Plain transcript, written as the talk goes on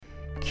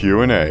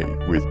Q&A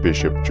with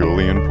Bishop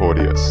Julian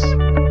Porteous.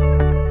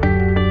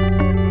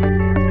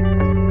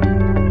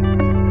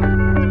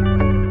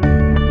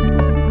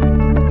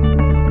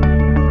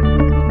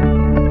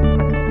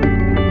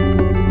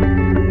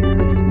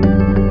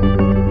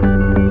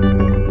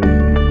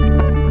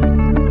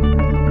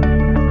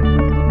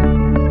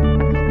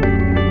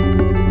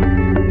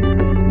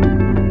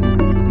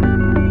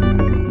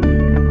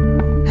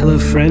 Hello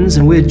friends,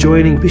 and we're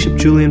joining Bishop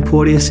Julian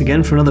Porteous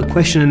again for another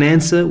question and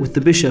answer with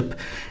the Bishop.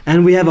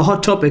 And we have a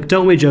hot topic,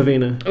 don't we,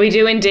 Jovina? We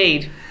do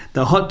indeed.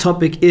 The hot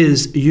topic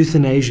is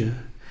euthanasia.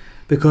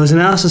 Because in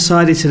our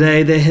society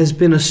today, there has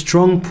been a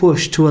strong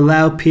push to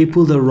allow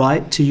people the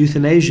right to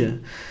euthanasia.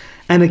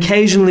 And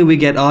occasionally we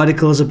get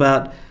articles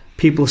about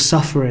people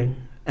suffering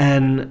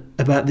and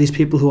about these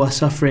people who are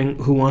suffering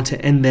who want to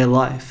end their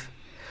life.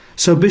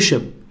 So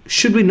Bishop,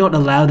 should we not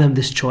allow them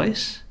this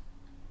choice?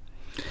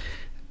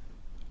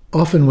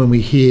 Often when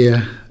we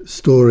hear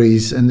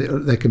stories, and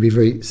they can be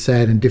very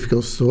sad and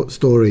difficult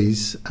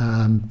stories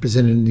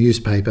presented in the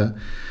newspaper,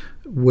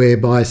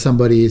 whereby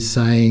somebody is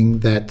saying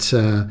that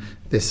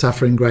they're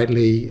suffering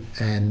greatly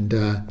and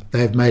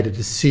they've made a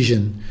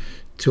decision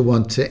to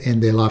want to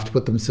end their life, to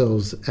put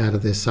themselves out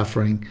of their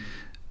suffering.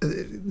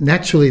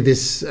 Naturally,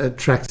 this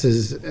attracts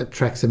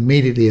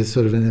immediately a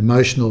sort of an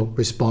emotional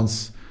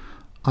response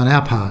on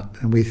our part,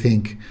 and we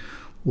think,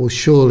 well,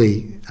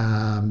 surely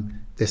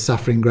they're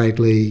suffering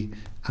greatly.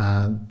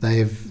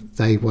 They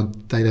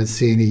don't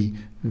see any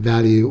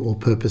value or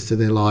purpose to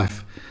their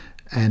life,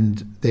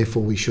 and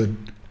therefore we should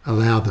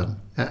allow them.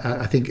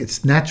 I think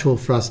it's natural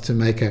for us to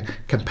make a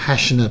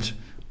compassionate,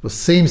 or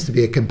seems to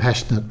be a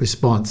compassionate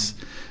response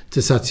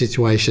to such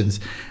situations,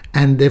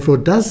 and therefore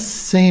it does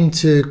seem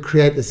to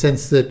create the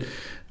sense that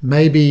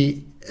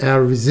maybe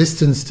our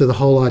resistance to the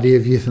whole idea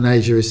of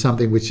euthanasia is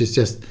something which is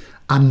just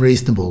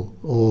unreasonable,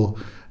 or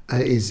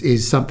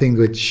is something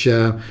which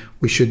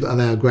we should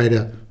allow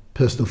greater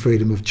personal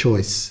freedom of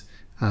choice.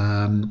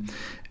 And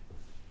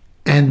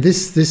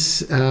this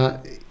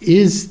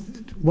is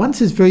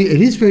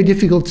very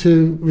difficult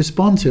to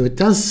respond to. It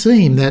does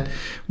seem that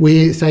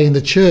we, say in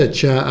the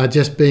church, are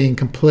just being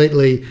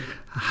completely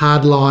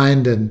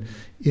hard-lined and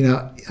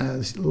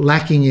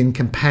lacking in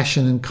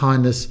compassion and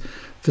kindness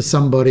for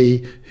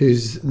somebody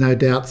who's no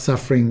doubt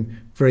suffering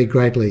very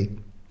greatly.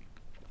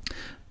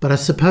 But I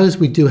suppose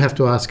we do have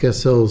to ask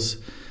ourselves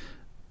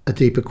a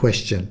deeper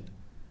question.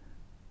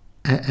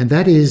 And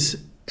that is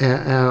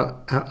our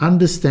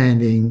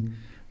understanding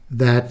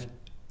that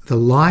the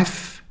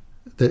life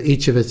that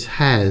each of us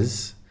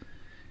has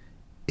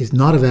is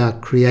not of our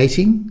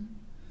creating,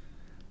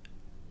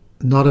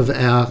 not of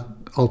our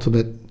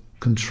ultimate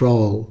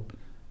control.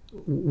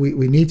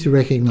 We need to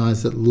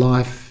recognize that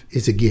life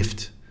is a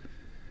gift.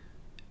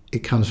 It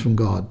comes from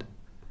God.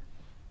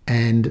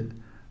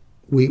 And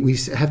we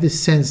have this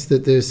sense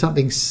that there's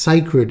something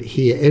sacred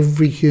here.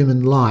 Every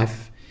human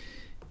life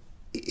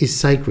is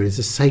sacred. It's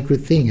a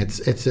sacred thing.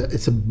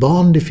 It's a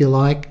bond, if you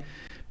like,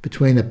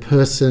 between a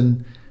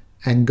person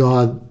and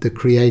God, the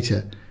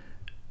Creator.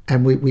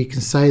 And we can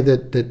say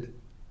that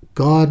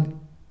God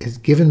has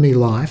given me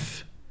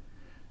life,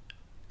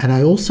 and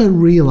I also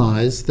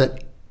realise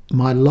that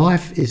my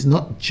life is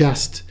not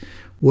just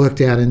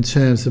worked out in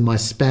terms of my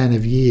span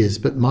of years,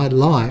 but my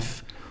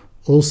life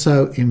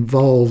also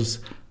involves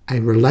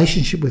a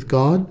relationship with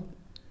God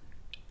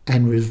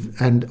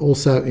and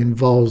also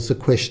involves the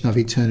question of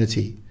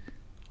eternity.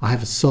 I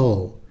have a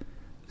soul.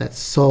 That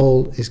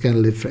soul is going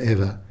to live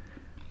forever.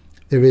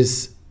 There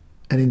is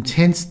an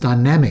intense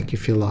dynamic,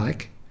 if you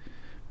like,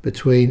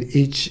 between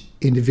each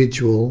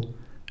individual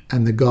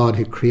and the God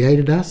who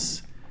created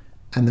us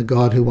and the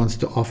God who wants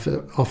to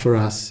offer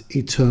us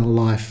eternal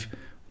life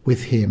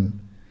with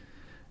him.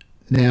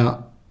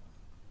 Now,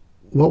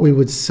 what we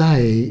would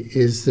say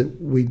is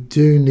that we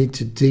do need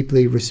to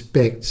deeply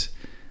respect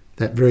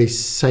that very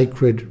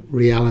sacred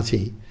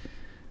reality.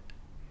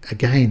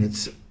 Again,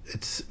 it's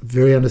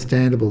very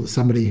understandable that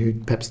somebody who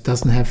perhaps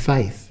doesn't have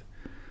faith,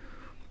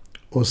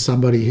 or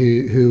somebody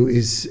who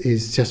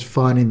is just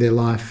finding their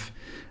life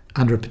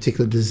under a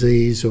particular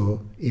disease or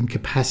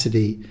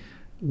incapacity,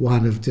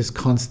 one of just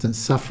constant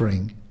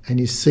suffering, and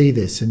you see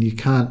this and you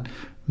can't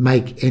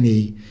make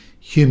any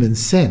human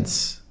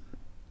sense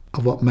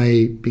of what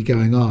may be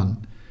going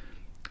on.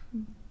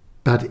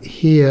 But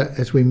here,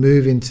 as we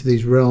move into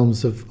these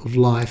realms of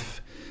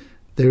life,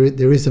 there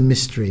is a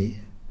mystery,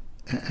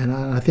 and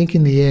I think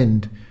in the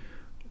end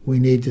we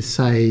need to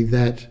say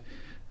that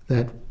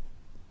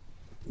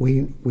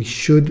we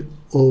should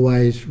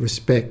always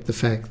respect the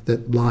fact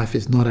that life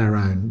is not our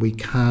own. We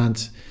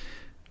can't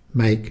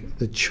make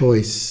the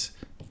choice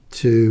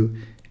to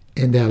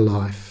end our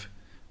life,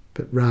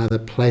 but rather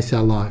place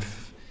our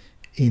life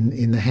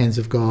in the hands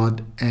of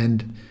God,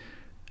 and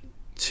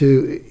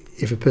to,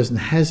 if a person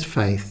has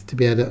faith, to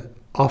be able to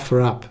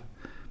offer up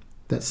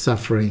that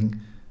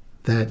suffering,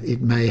 that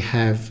it may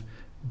have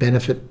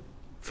benefit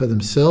for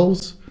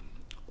themselves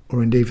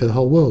or indeed for the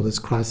whole world, as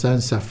Christ's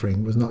own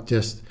suffering was not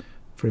just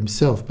for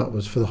himself but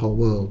was for the whole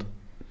world.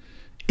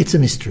 It's a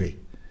mystery.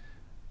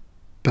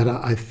 But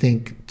I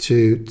think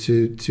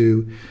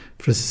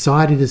for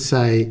society to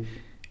say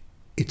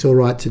it's all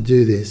right to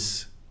do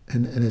this,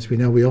 and as we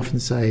know, we often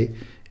say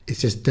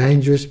it's just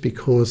dangerous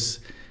because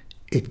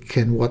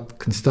what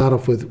can start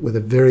off with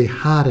a very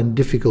hard and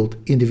difficult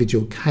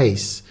individual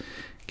case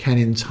can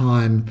in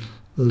time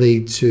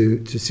lead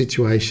to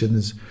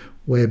situations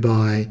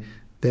whereby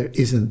there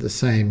isn't the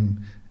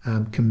same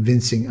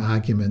convincing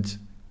argument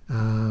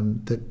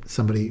that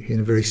somebody in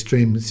a very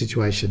extreme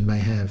situation may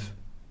have.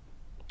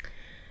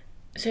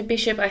 So,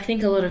 Bishop, I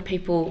think a lot of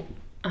people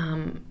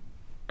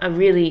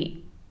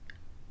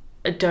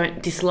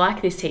don't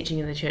dislike this teaching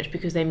in the church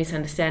because they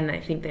misunderstand,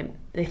 and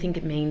they think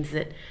it means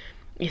that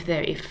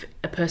if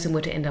a person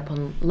were to end up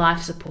on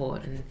life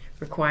support and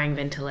requiring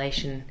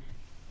ventilation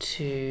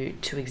to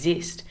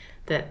exist,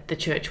 that the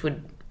church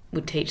would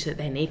teach that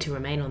they need to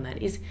remain on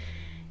that. Is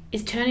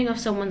turning off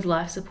someone's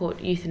life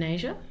support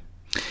euthanasia?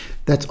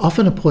 That's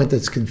often a point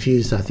that's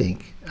confused, I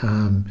think.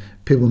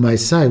 People may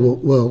say,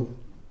 well,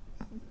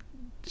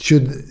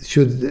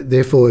 should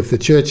therefore, if the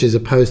church is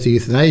opposed to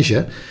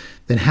euthanasia,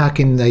 then how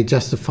can they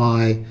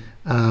justify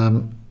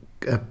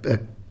a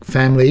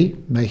family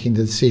making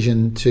the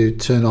decision to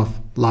turn off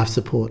life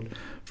support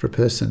for a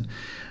person?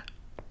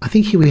 I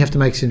think here we have to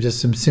make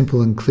some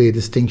simple and clear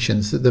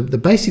distinctions. The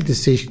basic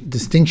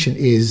distinction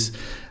is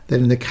that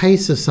in the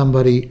case of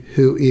somebody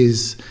who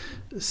is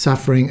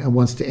suffering and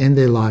wants to end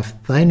their life,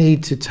 they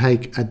need to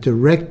take a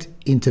direct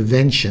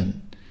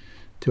intervention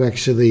to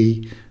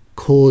actually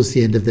cause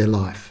the end of their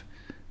life.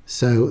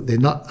 So they're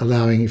not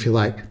allowing, if you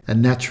like, a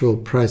natural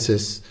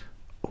process,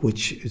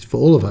 which is for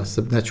all of us,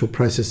 the natural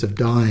process of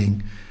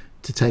dying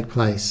to take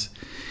place.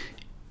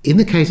 In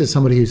the case of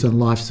somebody who's on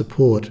life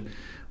support,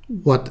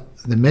 what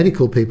the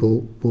medical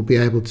people will be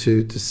able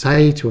to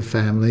say to a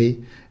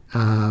family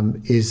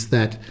is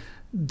that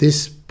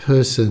this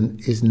person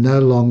is no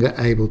longer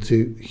able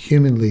to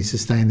humanly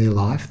sustain their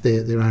life,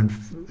 their own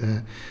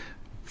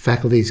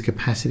faculties,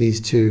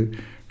 capacities to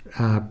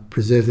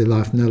preserve their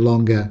life no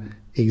longer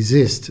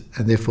exist,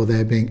 and therefore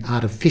they're being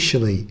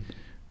artificially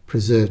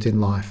preserved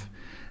in life.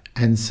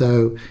 And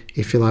so,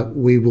 if you like,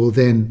 we will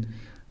then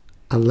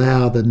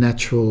allow the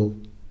natural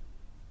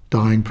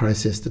dying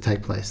process to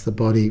take place. The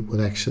body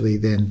will actually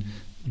then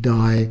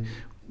die.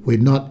 We're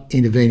not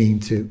intervening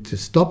to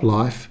stop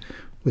life.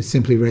 We're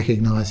simply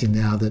recognising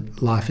now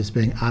that life is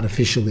being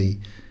artificially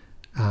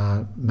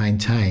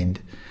maintained.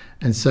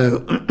 And so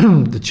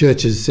the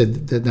church has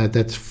said that no,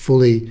 that's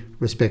fully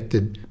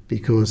respected,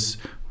 because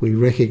we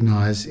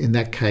recognise in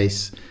that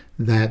case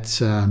that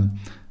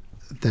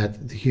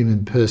that the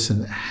human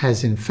person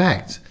has in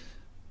fact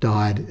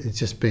died. It's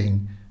just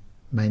being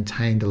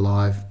maintained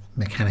alive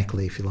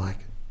mechanically, if you like.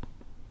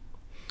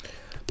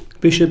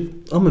 Bishop,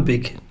 I'm a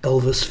big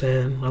Elvis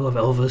fan. I love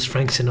Elvis,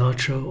 Frank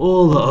Sinatra,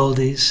 all the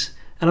oldies.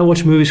 And I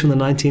watch movies from the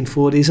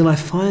 1940s, and I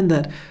find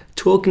that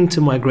talking to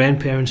my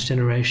grandparents'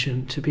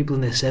 generation, to people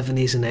in their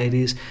 70s and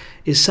 80s,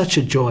 is such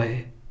a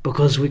joy,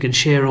 because we can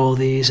share all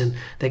these and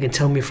they can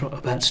tell me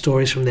about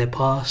stories from their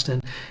past,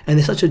 and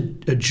they're such a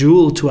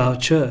jewel to our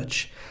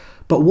church.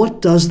 But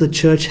what does the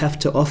church have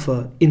to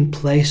offer in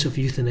place of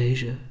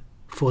euthanasia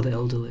for the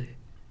elderly?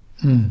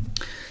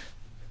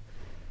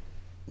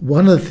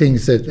 One of the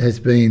things that has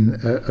been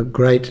a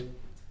great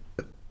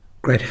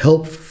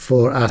help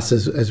for us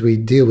as we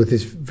deal with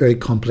this very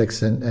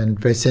complex and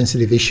very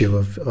sensitive issue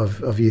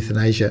of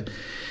euthanasia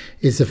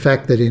is the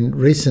fact that in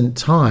recent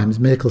times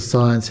medical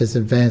science has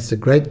advanced a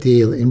great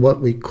deal in what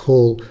we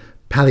call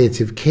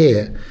palliative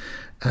care.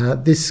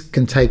 This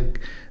can take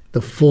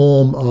the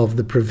form of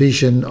the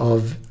provision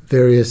of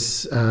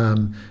various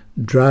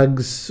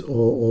drugs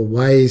or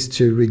ways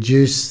to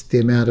reduce the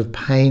amount of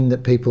pain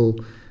that people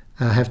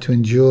have to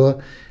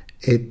endure.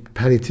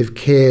 Palliative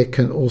care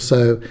can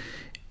also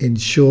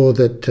ensure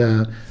that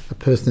a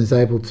person is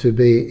able to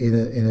be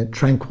in a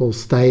tranquil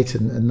state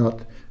and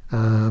not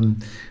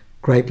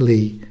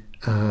greatly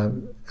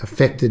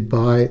affected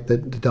by the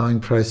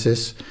dying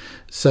process.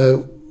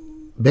 So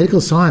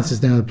medical science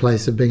is now in a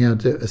place of being able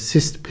to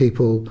assist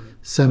people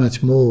so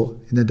much more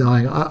in the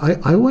dying. I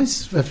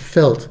always have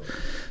felt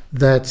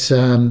that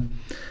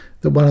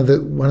that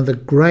one of the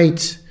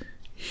great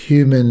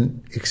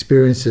human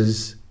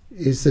experiences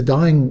is the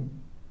dying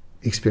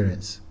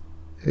experience,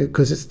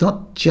 because it's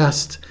not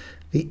just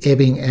the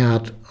ebbing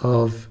out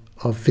of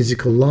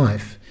physical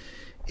life.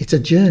 It's a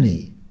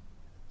journey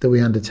that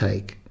we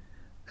undertake.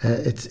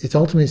 It's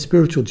ultimately a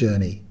spiritual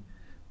journey,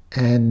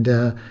 and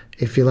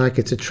if you like,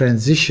 it's a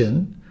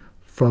transition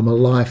from a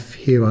life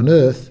here on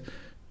earth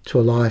to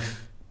a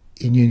life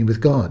in union with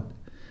God,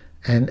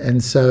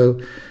 and so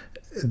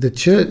the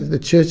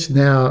church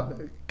now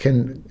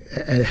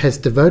has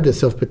devoted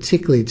itself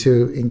particularly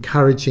to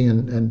encouraging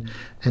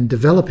and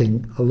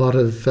developing a lot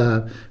of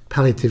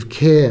palliative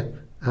care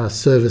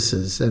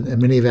services,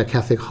 and many of our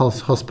Catholic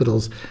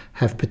hospitals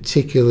have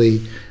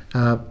particularly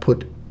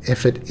put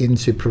effort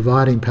into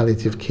providing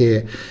palliative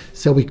care,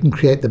 so we can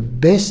create the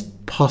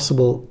best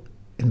possible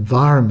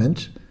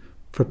environment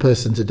for a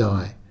person to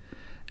die.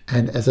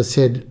 And as I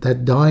said,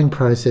 that dying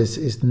process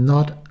is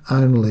not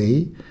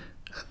only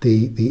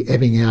the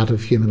ebbing out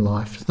of human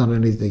life. It's not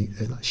only the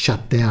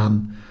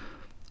shutdown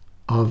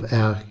of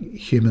our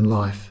human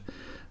life,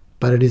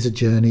 but it is a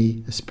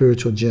journey, a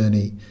spiritual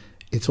journey.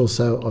 It's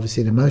also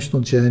obviously an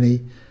emotional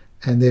journey,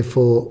 and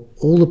therefore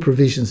all the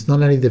provisions,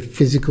 not only the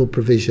physical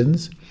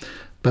provisions,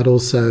 but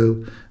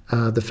also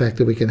the fact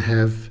that we can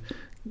have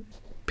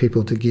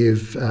people to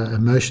give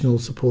emotional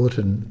support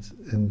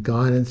and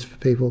guidance for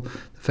people,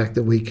 the fact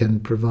that we can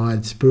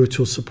provide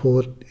spiritual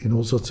support in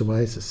all sorts of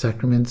ways, the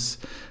sacraments,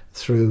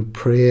 through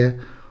prayer,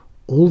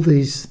 all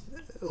these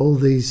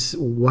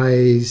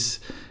ways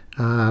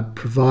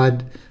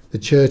provide the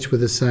church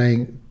with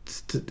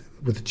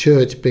with the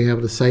church being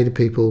able to say to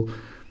people,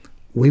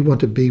 we want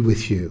to be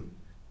with you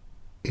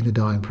in a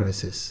dying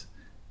process.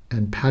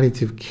 And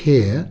palliative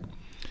care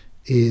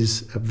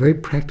is a very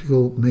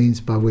practical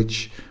means by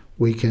which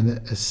we can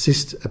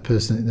assist a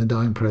person in the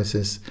dying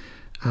process,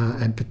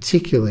 and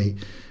particularly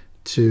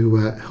to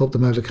help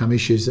them overcome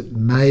issues that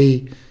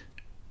may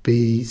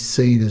be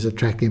seen as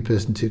attracting a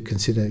person to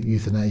consider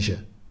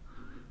euthanasia.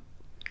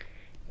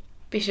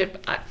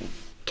 Bishop,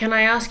 can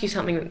I ask you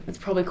something that's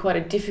probably quite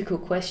a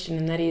difficult question,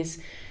 and that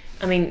is,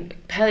 I mean,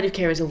 palliative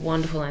care is a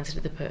wonderful answer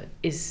to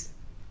is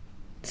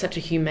such a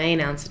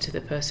humane answer to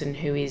the person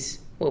who is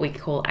what we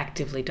call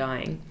actively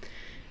dying.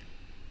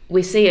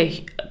 We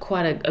see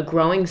quite a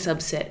growing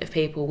subset of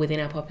people within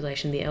our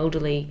population, the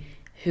elderly,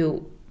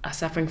 who are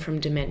suffering from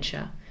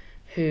dementia,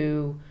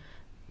 who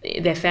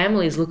their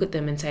families look at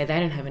them and say they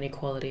don't have any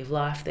quality of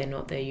life, they're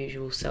not their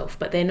usual self,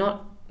 but they're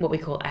not what we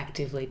call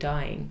actively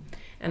dying.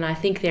 And I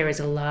think there is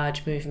a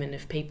large movement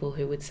of people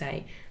who would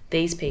say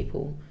these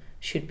people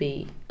should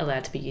be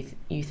allowed to be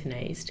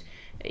euthanized.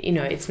 You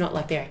know, it's not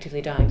like they're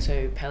actively dying,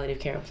 so palliative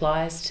care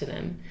applies to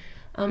them.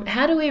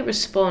 How do we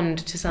respond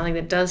to something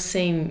that does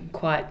seem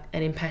quite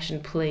an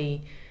impassioned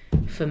plea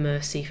for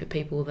mercy for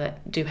people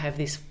that do have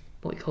this,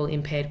 what we call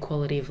impaired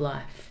quality of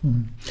life?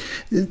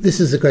 This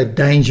is a great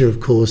danger, of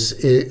course,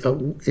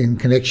 in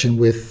connection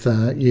with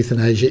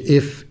euthanasia.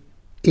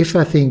 If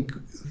I think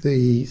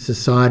the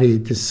society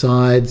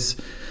decides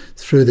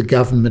through the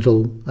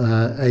governmental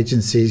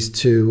agencies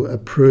to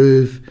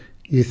approve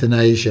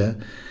euthanasia,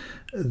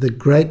 the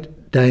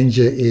great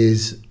danger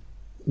is,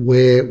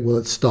 where will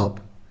it stop?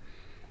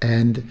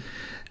 And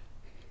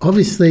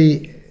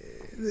obviously,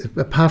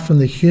 apart from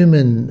the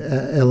human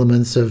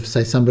elements of,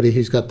 say, somebody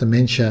who's got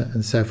dementia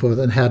and so forth,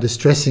 and how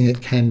distressing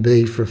it can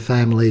be for a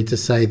family to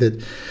say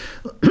that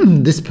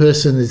this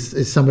person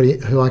is somebody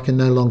who I can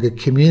no longer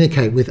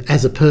communicate with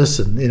as a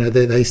person. You know,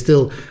 they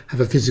still have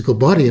a physical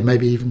body and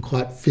maybe even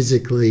quite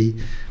physically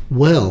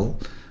well,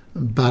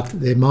 but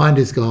their mind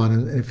is gone,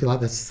 and I feel like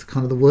that's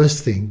kind of the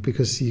worst thing,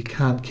 because you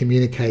can't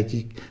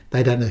communicate.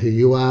 They don't know who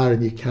you are,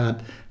 and you can't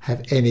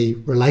have any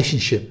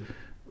relationship,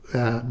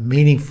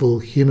 meaningful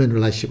human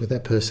relationship with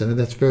that person, and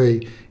that's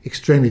very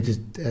extremely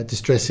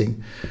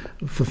distressing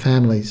for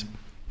families.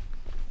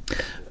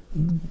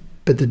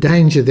 But the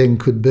danger then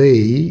could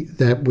be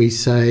that we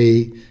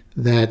say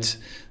that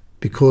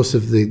because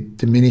of the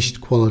diminished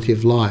quality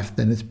of life,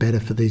 then it's better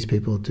for these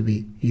people to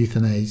be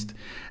euthanized.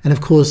 And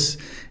of course,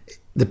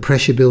 the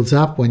pressure builds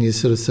up when you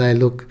sort of say,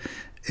 look,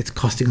 it's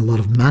costing a lot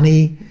of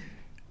money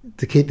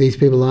to keep these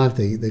people alive,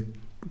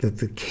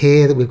 the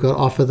care that we've got to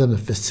offer them, the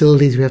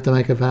facilities we have to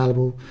make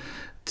available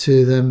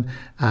to them.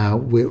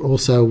 We're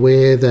also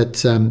aware that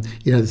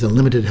there's a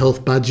limited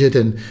health budget,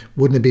 and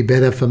wouldn't it be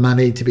better for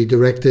money to be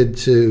directed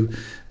to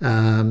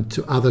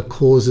other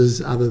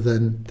causes other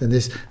than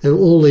this? There are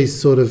all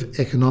these sort of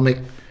economic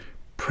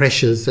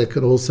pressures that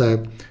could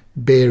also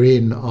bear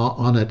in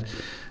on it.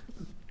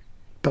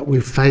 But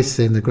we face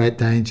then the great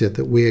danger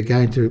that we are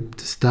going to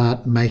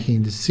start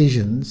making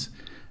decisions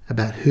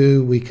about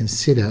who we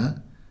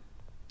consider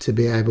to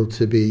be able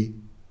to be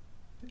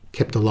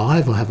kept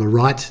alive or have a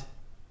right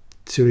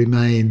to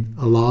remain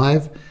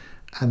alive,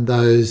 and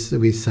those that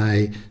we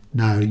say,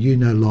 no, you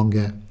no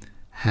longer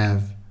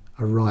have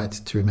a right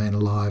to remain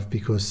alive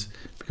because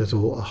of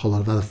a whole lot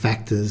of other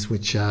factors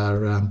which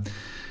are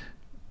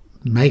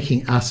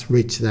making us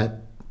reach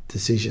that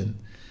decision.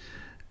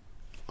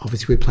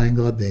 Obviously, we're playing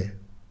God there.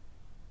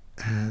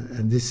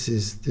 And this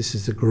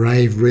is a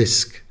grave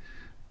risk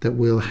that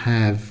we'll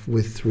have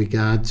with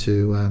regard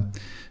to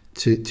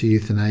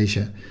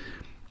euthanasia.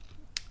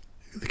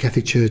 The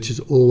Catholic Church is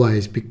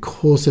always,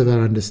 because of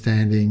our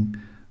understanding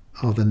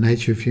of the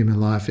nature of human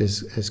life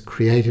as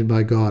created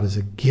by God, as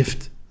a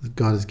gift that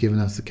God has given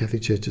us, the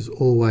Catholic Church has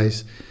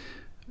always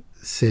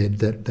said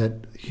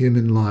that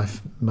human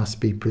life must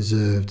be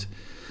preserved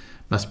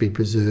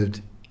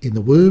in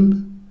the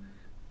womb,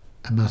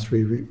 and must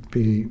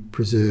be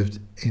preserved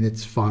in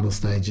its final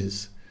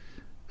stages,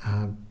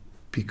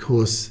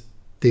 because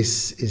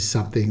this is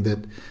something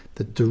that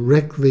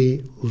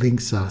directly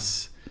links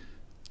us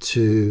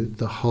to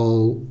the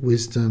whole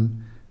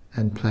wisdom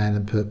and plan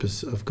and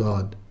purpose of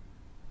God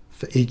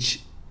for each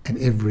and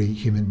every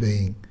human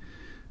being.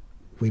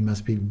 We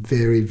must be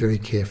very, very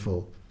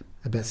careful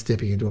about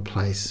stepping into a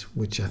place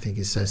which I think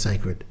is so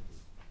sacred.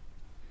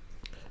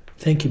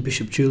 Thank you,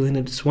 Bishop Julian.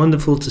 It's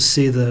wonderful to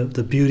see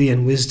the beauty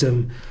and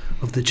wisdom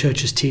of the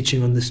Church's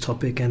teaching on this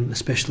topic, and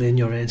especially in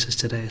your answers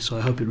today. So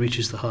I hope it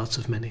reaches the hearts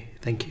of many.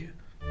 Thank you.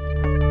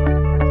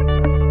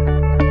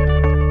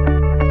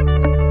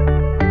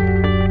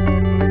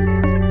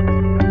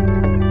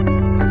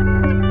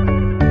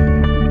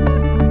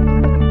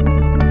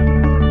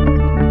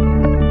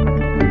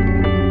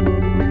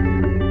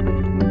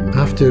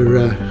 After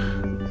a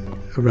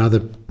rather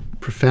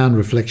profound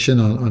reflection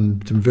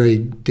on some very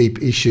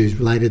deep issues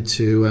related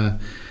to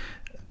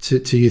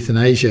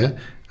euthanasia,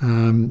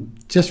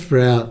 just for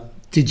our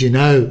Did You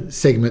Know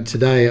segment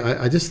today,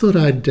 I just thought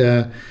I'd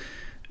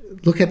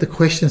look at the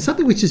question,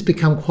 something which has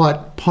become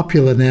quite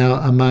popular now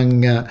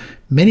among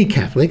many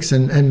Catholics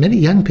and many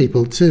young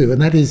people too,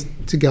 and that is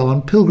to go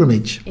on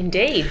pilgrimage.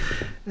 Indeed.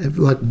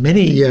 Like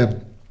many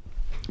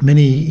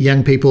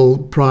young people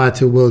prior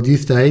to World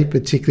Youth Day,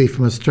 particularly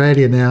from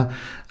Australia now,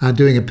 are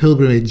doing a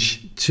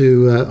pilgrimage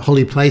to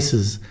holy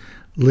places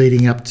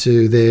leading up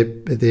to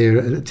their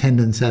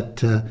attendance at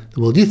the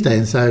World Youth Day.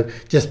 And so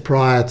just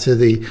prior to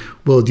the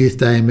World Youth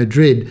Day in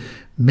Madrid,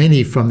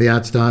 many from the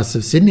Archdiocese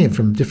of Sydney and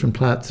from different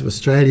parts of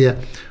Australia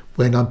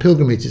went on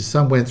pilgrimages.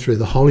 Some went through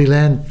the Holy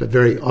Land for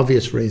very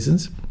obvious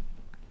reasons.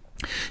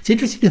 It's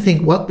interesting to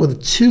think what were the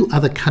two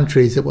other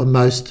countries that were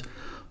most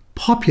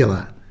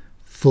popular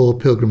for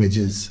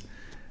pilgrimages.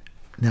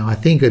 Now, I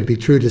think it'd be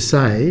true to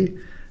say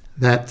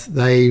that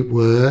they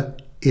were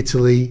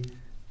Italy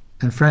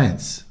and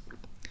France.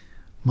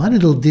 My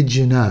little did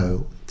you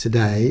know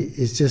today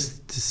is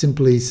just to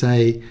simply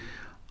say,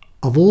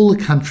 of all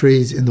the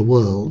countries in the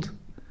world,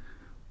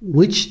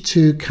 which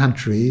two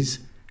countries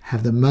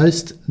have the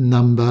most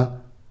number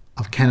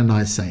of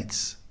canonized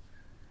saints?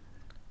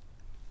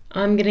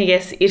 I'm going to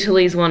guess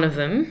Italy's one of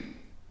them.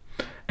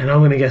 And I'm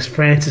going to guess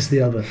France is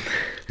the other.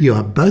 You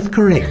are both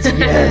correct.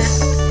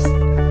 Yes.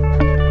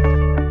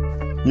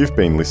 You've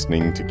been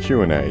listening to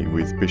Q&A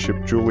with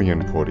Bishop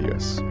Julian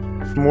Porteous.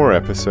 For more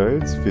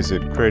episodes,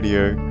 visit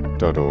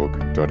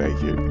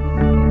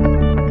cradio.org.au.